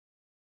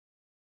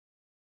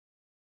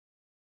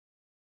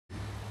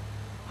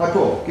Hi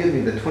Paul, give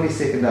me the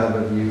 20-second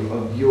overview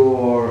of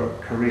your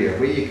career,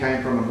 where you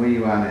came from and where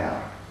you are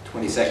now.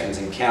 20 seconds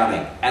and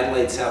counting.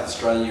 Adelaide, South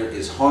Australia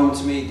is home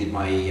to me. Did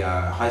my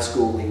high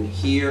schooling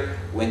here.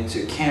 Went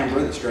to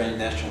Canberra, the Australian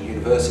National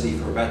University,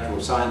 for a Bachelor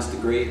of Science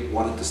degree.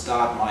 Wanted to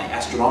start my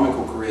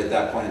astronomical career at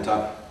that point in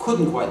time.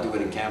 Couldn't quite do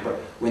it in Canberra.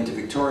 Went to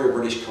Victoria,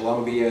 British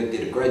Columbia,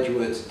 did a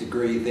graduate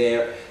degree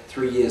there.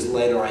 3 years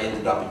later I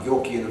ended up at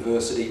York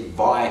University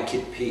via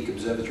Kitt Peak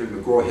Observatory,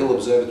 McGraw-Hill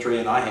Observatory,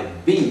 and I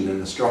have been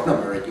an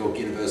astronomer at York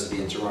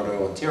University in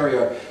Toronto,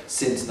 Ontario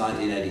since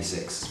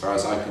 1986. As far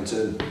as I'm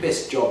concerned,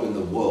 best job in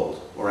the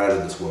world, or out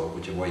of this world,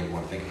 whichever way you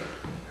want to think of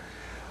it.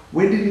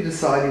 When did you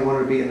decide you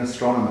wanted to be an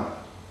astronomer?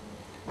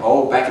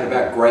 Oh, back in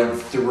about grade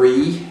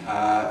 3,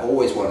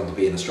 always wanted to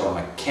be an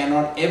astronomer.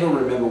 Cannot ever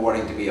remember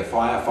wanting to be a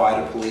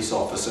firefighter, police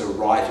officer,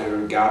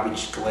 writer,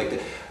 garbage collector.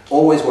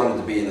 Always wanted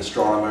to be an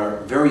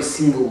astronomer, very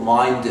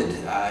single-minded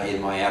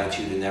in my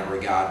attitude in that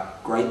regard.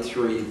 Grade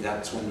 3,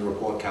 that's when the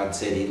report card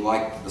said he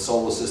liked the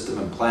solar system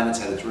and planets,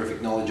 had a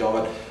terrific knowledge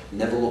of it,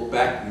 never looked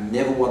back,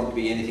 never wanted to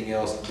be anything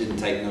else, didn't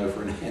take no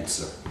for an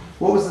answer.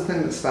 What was the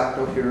thing that sparked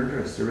off your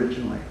interest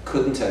originally?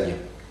 Couldn't tell you.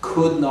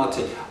 Could not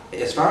tell you.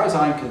 As far as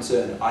I'm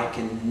concerned, I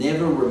can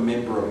never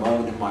remember a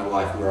moment in my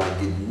life where I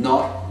did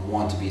not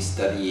want to be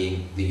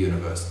studying the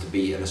universe, to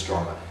be an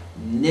astronomer.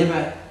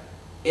 Never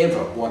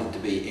ever wanted to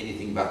be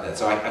anything but that.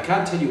 So I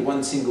can't tell you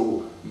one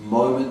single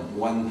moment,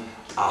 one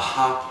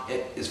aha.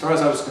 As far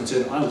as I was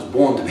concerned, I was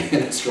born to be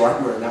an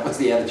astronomer, and that was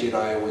the attitude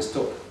I always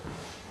took.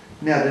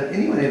 Now, did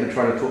anyone ever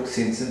try to talk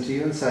sense into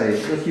you and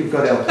say, look, you've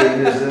got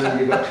albinism,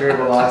 you've got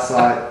terrible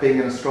eyesight,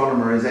 being an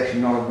astronomer is actually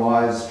not a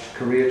wise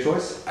career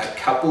choice? A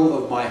couple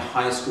of my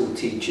high school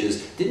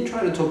teachers didn't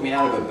try to talk me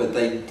out of it, but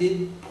they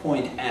did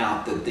point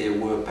out that there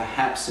were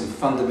perhaps some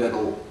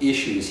fundamental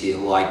issues here,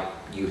 like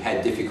you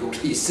had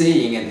difficulty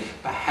seeing, and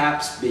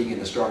perhaps being an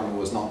astronomer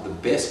was not the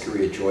best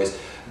career choice.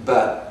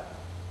 But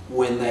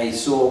when they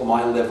saw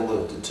my level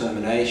of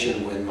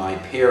determination, when my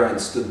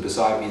parents stood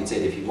beside me and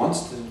said, if he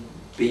wants to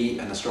be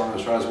an astronomer,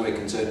 as far as we're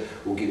concerned,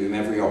 we'll give him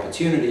every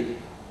opportunity,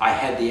 I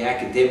had the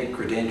academic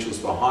credentials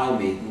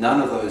behind me.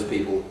 None of those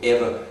people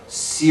ever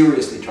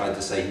seriously tried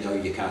to say, no,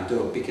 you can't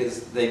do it,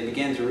 because they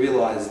began to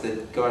realize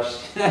that, gosh,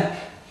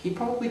 he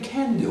probably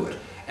can do it.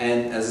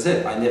 And as I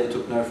said, I never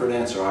took no for an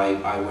answer.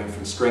 I went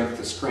from strength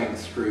to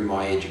strength through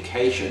my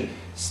education,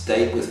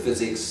 stayed with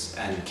physics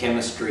and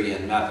chemistry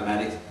and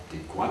mathematics,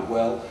 did quite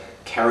well,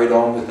 carried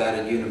on with that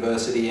at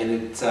university, and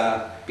it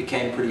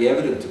became pretty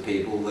evident to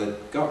people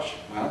that, gosh,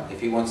 well,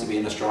 if he wants to be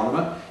an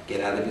astronomer,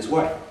 get out of his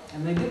way.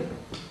 And they did.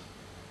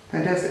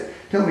 Fantastic.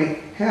 Tell me,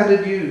 how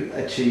did you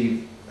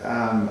achieve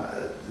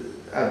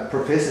a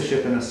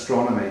professorship in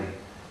astronomy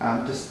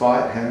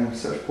despite having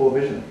such poor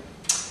vision?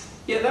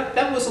 Yeah,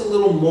 that was a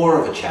little more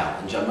of a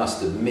challenge, I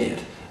must admit.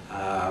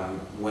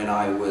 When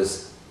I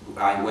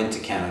went to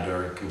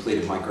Canada,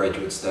 completed my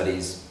graduate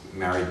studies,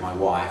 married my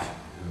wife,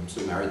 whom I'm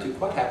still married to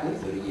quite happily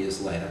 30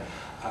 years later.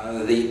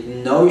 The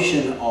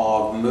notion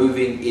of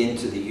moving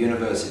into the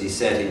university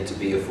setting to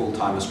be a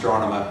full-time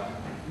astronomer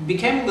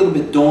became a little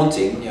bit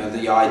daunting. You know,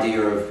 the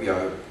idea of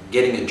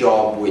getting a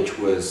job which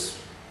was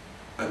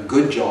a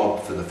good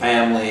job for the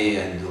family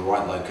and the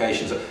right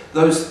location. So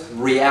those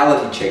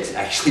reality checks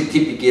actually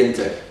did begin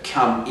to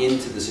come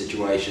into the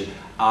situation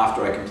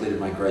after I completed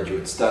my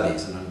graduate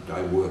studies, and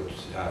I worked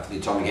for the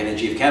Atomic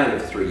Energy of Canada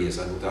for 3 years.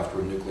 I looked after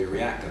a nuclear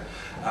reactor.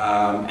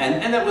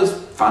 And that was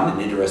fun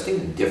and interesting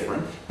and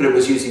different, but it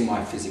was using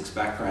my physics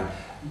background.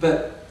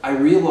 But I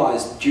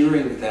realized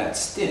during that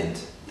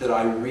stint that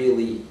I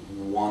really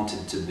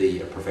wanted to be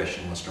a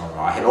professional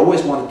astronomer. I had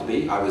always wanted to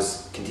be. I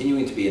was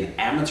continuing to be an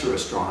amateur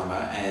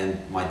astronomer, and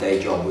my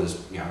day job was,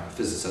 a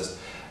physicist.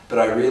 But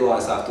I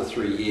realized after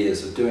 3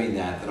 years of doing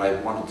that I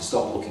wanted to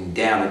stop looking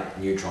down at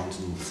neutrons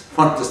and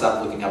wanted to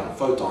start looking up at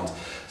photons.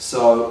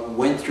 So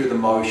went through the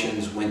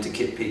motions, went to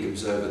Kitt Peak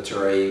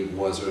Observatory,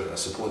 was a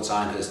support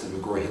scientist at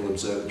McGraw-Hill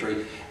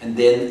Observatory, and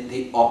then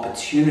the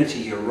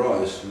opportunity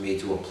arose for me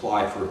to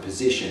apply for a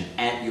position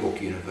at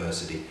York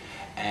University.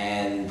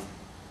 And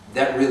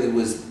that really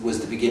was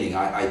the beginning.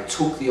 I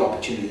took the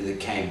opportunity that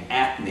came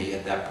at me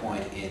at that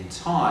point in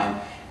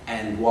time,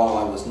 and while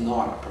I was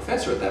not a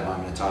professor at that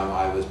moment in time,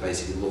 I was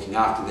basically looking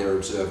after their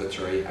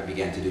observatory. I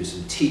began to do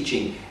some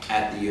teaching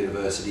at the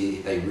university.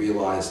 They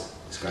realized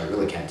this guy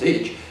really can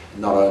teach,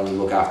 not only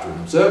look after an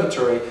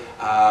observatory,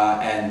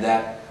 and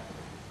that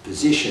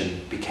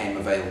position became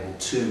available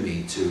to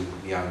me to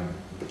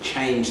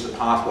change the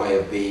pathway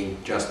of being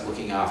just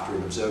looking after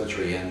an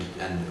observatory and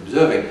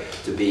observing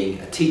to being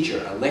a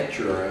teacher, a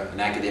lecturer, an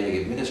academic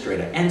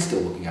administrator, and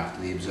still looking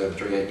after the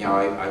observatory.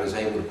 I was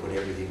able to put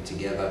everything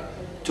together,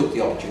 took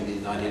the opportunity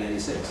in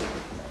 1986.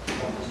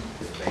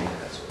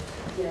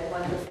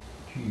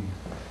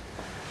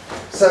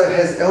 So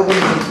has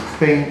albinism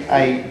been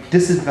a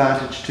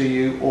disadvantage to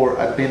you or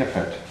a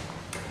benefit?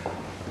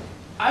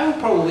 I would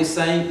probably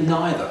say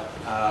neither.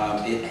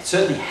 It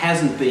certainly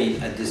hasn't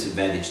been a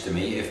disadvantage to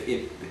me.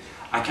 If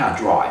I can't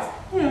drive,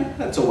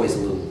 that's always a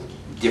little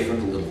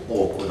different, a little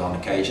awkward on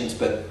occasions,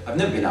 but I've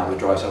never been able to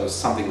drive, so it's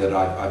something that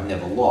I've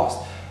never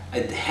lost.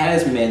 It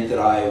has meant that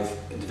I've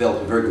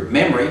developed a very good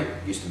memory.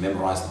 I used to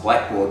memorize the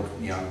blackboard,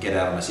 get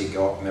out of my seat,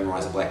 go up,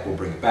 memorize the blackboard,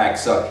 bring it back.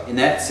 So in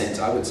that sense,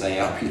 I would say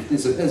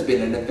albinism has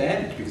been an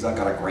advantage because I've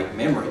got a great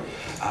memory.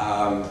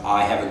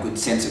 I have a good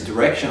sense of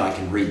direction. I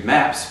can read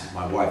maps.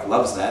 My wife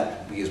loves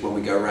that because when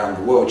we go around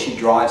the world, she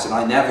drives and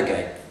I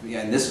navigate.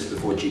 And this was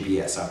before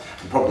GPS, so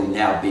I'm probably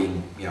now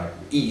being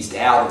eased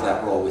out of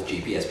that role with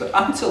GPS. But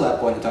until that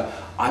point in time,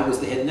 I was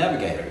the head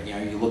navigator.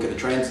 You look at a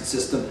transit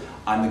system,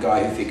 I'm the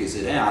guy who figures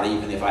it out,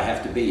 even if I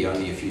have to be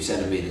only a few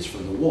centimeters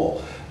from the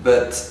wall.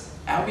 But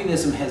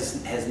albinism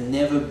has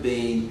never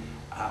been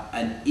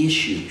an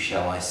issue,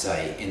 shall I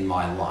say, in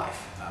my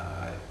life.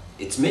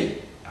 It's me.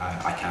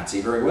 I can't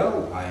see very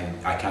well.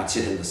 I can't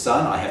sit in the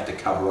sun. I have to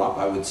cover up.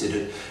 I would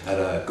sit at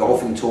a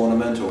golfing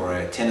tournament or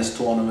a tennis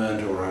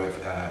tournament or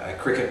a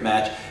cricket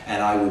match,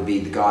 and I would be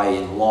the guy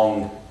in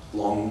long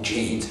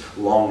jeans,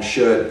 long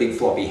shirt, big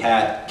floppy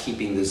hat,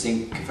 keeping the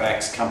zinc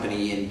fax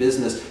company in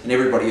business, and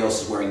everybody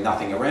else is wearing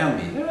nothing around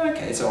me.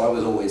 Okay, so I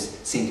was always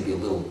seemed to be a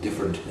little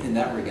different in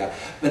that regard.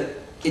 But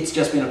it's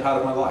just been a part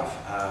of my life.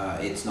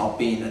 It's not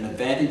been an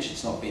advantage.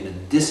 It's not been a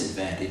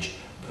disadvantage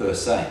per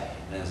se.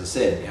 And as I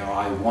said,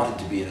 I wanted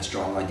to be an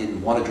astronomer. I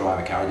didn't want to drive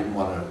a car. I didn't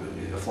want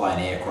to fly an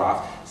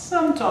aircraft.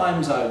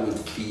 Sometimes I would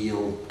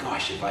feel,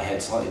 gosh, if I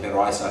had slightly better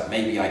eyesight,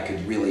 maybe I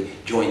could really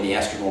join the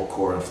astronaut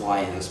corps and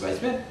fly into space.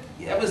 But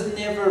that was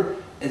never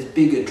as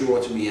big a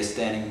draw to me as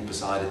standing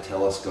beside a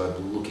telescope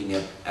looking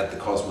at the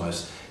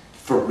cosmos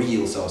for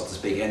real, so to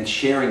speak, and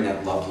sharing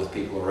that love with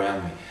people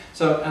around me.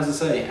 So, as I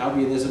say,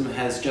 albinism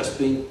has just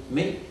been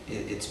me.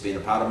 It's been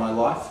a part of my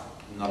life,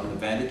 not an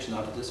advantage,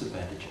 not a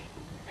disadvantage.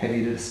 Have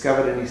you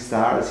discovered any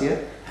stars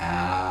yet?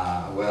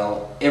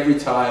 Well, every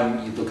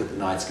time you look at the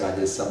night sky,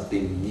 there's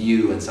something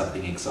new and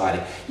something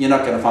exciting. You're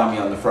not going to find me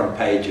on the front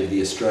page of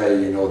the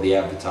Australian or the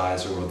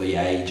Advertiser or the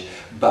Age,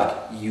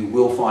 but you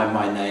will find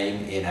my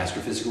name in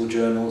astrophysical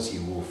journals.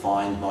 You will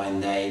find my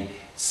name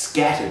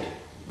scattered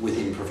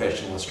within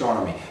professional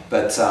astronomy.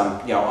 But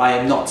I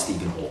am not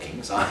Stephen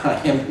Hawking.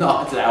 I am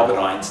not Albert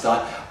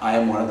Einstein. I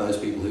am one of those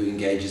people who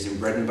engages in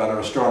bread and butter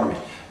astronomy.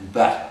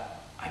 But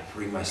I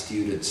bring my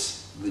students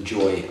the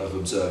joy of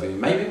observing.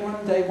 Maybe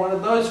one day one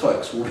of those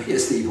folks will be a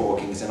Steve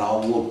Hawkins, and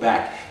I'll look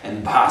back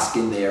and bask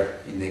in their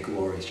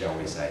glory, shall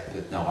we say.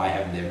 But no, I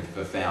have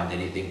never found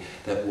anything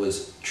that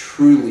was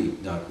truly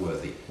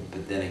noteworthy.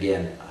 But then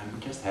again, I'm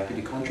just happy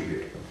to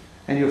contribute.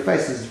 And your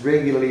face is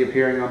regularly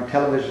appearing on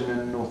television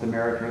in North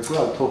America as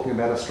well, talking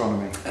about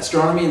astronomy.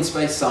 Astronomy and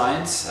space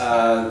science.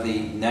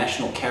 The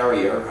national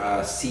carrier,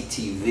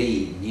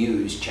 CTV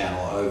News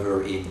channel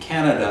over in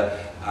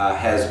Canada,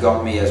 has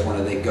got me as one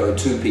of their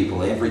go-to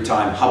people. Every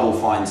time Hubble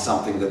finds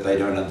something that they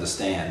don't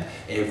understand,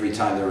 every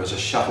time there is a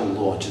shuttle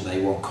launch and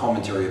they want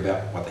commentary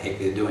about what the heck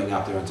they're doing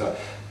up there, and so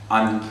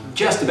I'm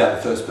just about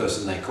the first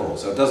person they call.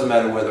 So it doesn't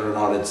matter whether or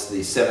not it's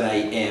the 7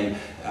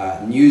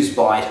 a.m. News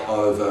bite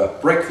over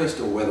breakfast,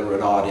 or whether or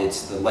not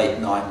it's the late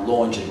night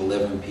launch at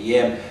 11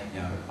 p.m.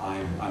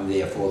 I'm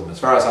there for them. As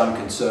far as I'm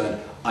concerned,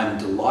 I'm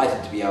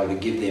delighted to be able to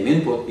give them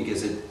input,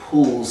 because it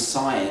pulls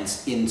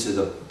science into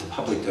the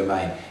public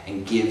domain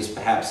and gives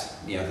perhaps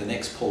the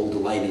next Paul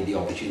Delaney the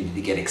opportunity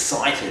to get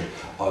excited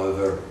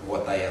over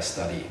what they are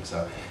studying.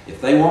 So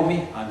if they want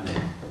me, I'm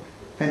there.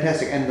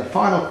 Fantastic. And the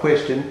final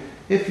question,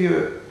 if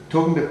you're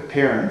talking to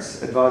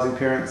parents, advising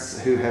parents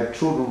who have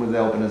children with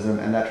albinism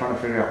and they're trying to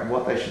figure out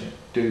what they should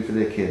do for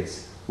their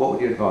kids, what would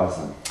you advise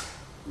them?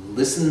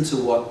 Listen to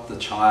what the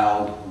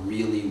child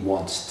really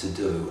wants to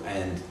do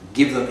and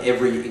give them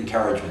every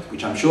encouragement,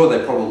 which I'm sure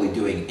they're probably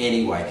doing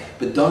anyway,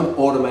 but don't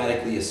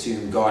automatically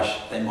assume, gosh,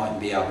 they mightn't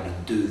be able to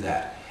do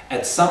that.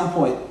 At some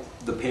point,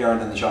 the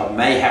parent and the child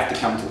may have to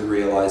come to the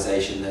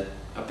realization that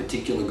a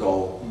particular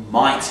goal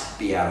might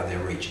be out of their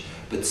reach,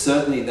 but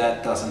certainly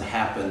that doesn't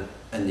happen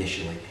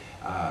initially.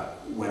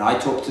 When I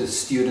talk to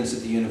students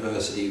at the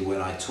university,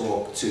 when I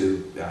talk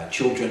to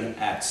children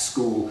at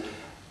school,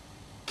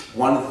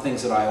 one of the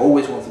things that I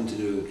always want them to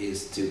do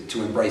is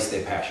to embrace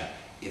their passion.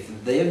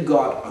 If they've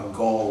got a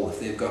goal, if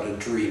they've got a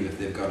dream, if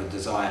they've got a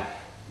desire,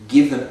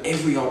 give them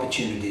every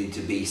opportunity to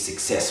be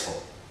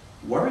successful.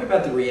 Worry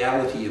about the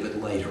reality of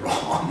it later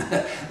on.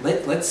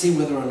 Let's see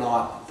whether or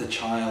not the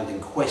child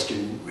in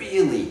question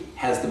really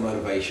has the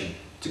motivation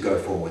to go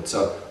forward.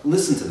 So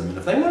listen to them, and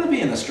if they want to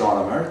be an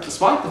astronomer,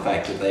 despite the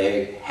fact that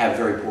they have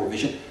very poor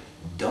vision,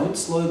 don't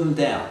slow them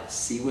down.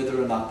 See whether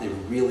or not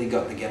they've really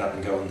got the get up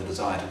and go and the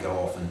desire to go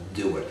off and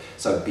do it.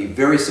 So be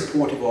very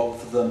supportive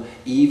of them,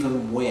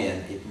 even when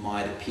it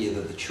might appear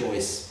that the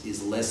choice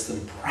is less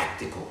than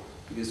practical,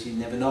 because you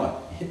never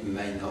know. It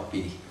may not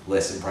be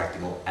less than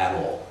practical at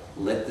all.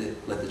 Let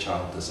the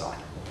child decide.